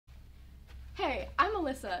Hey, I'm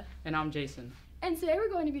Alyssa. And I'm Jason. And today we're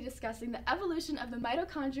going to be discussing the evolution of the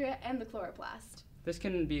mitochondria and the chloroplast. This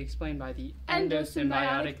can be explained by the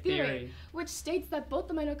Endosymbiotic Theory, which states that both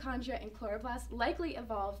the mitochondria and chloroplast likely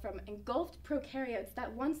evolved from engulfed prokaryotes that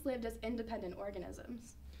once lived as independent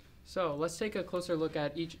organisms. So let's take a closer look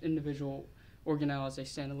at each individual organelle as they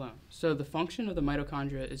stand alone. So the function of the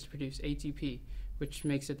mitochondria is to produce ATP, which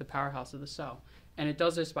makes it the powerhouse of the cell. And it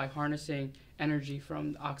does this by harnessing energy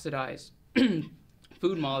from oxidized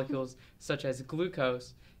food molecules such as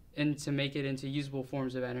glucose and to make it into usable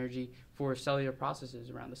forms of energy for cellular processes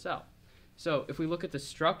around the cell. So if we look at the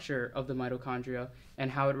structure of the mitochondria and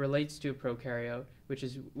how it relates to a prokaryote, which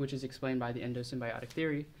is explained by the endosymbiotic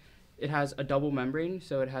theory, it has a double membrane,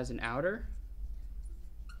 so it has an outer,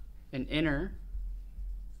 an inner,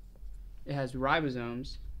 it has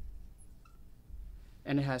ribosomes,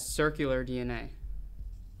 and it has circular DNA.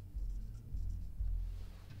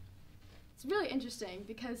 It's really interesting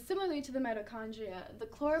because similarly to the mitochondria, the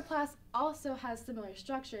chloroplast also has similar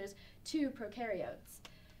structures to prokaryotes.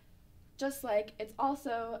 Just like it's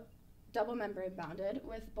also double membrane bounded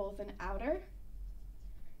with both an outer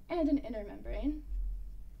and an inner membrane.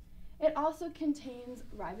 It also contains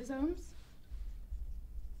ribosomes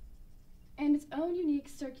and its own unique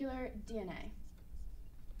circular DNA.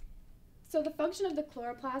 So the function of the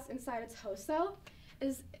chloroplast inside its host cell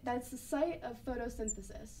is that it's the site of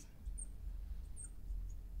photosynthesis.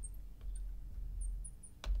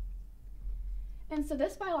 And so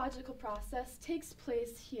this biological process takes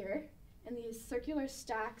place here in these circular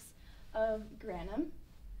stacks of granum,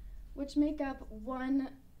 which make up one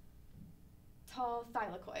tall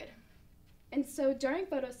thylakoid. And so during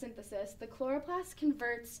photosynthesis, the chloroplast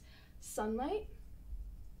converts sunlight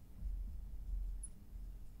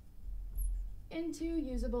into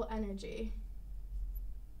usable energy,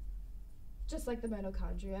 just like the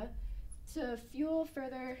mitochondria, to fuel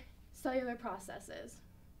further cellular processes.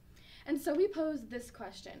 And so we pose this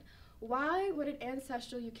question: why would an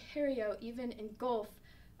ancestral eukaryote even engulf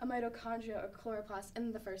a mitochondria or chloroplast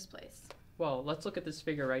in the first place? Well, let's look at this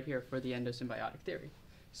figure right here for the endosymbiotic theory.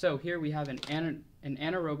 So here we have an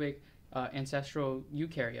anaerobic ancestral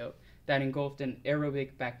eukaryote that engulfed an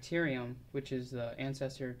aerobic bacterium, which is the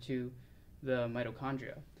ancestor to the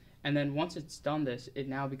mitochondria. And then once it's done this, it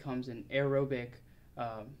now becomes an aerobic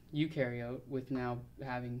eukaryote with now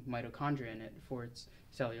having mitochondria in it for its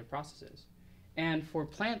cellular processes. And for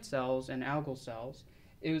plant cells and algal cells,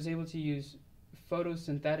 it was able to use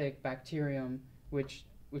photosynthetic bacterium, which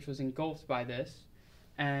was engulfed by this,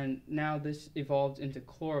 and now this evolved into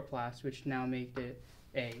chloroplast, which now made it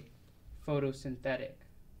a photosynthetic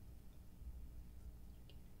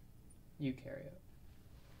eukaryote.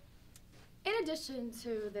 In addition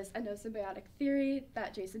to this endosymbiotic theory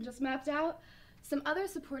that Jason just mapped out, some other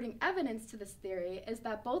supporting evidence to this theory is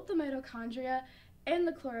that both the mitochondria and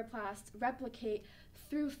the chloroplast replicate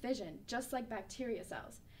through fission, just like bacteria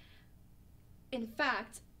cells. In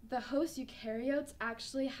fact, the host eukaryotes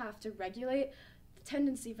actually have to regulate the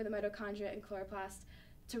tendency for the mitochondria and chloroplast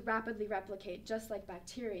to rapidly replicate, just like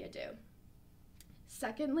bacteria do.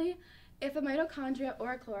 Secondly, if a mitochondria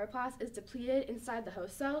or a chloroplast is depleted inside the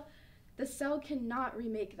host cell, the cell cannot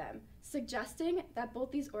remake them, suggesting that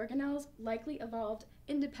both these organelles likely evolved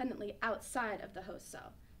independently outside of the host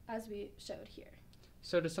cell, as we showed here.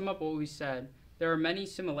 So to sum up what we said, there are many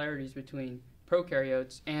similarities between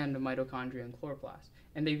prokaryotes and the mitochondria and chloroplast,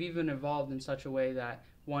 and they've even evolved in such a way that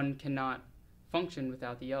one cannot function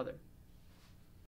without the other.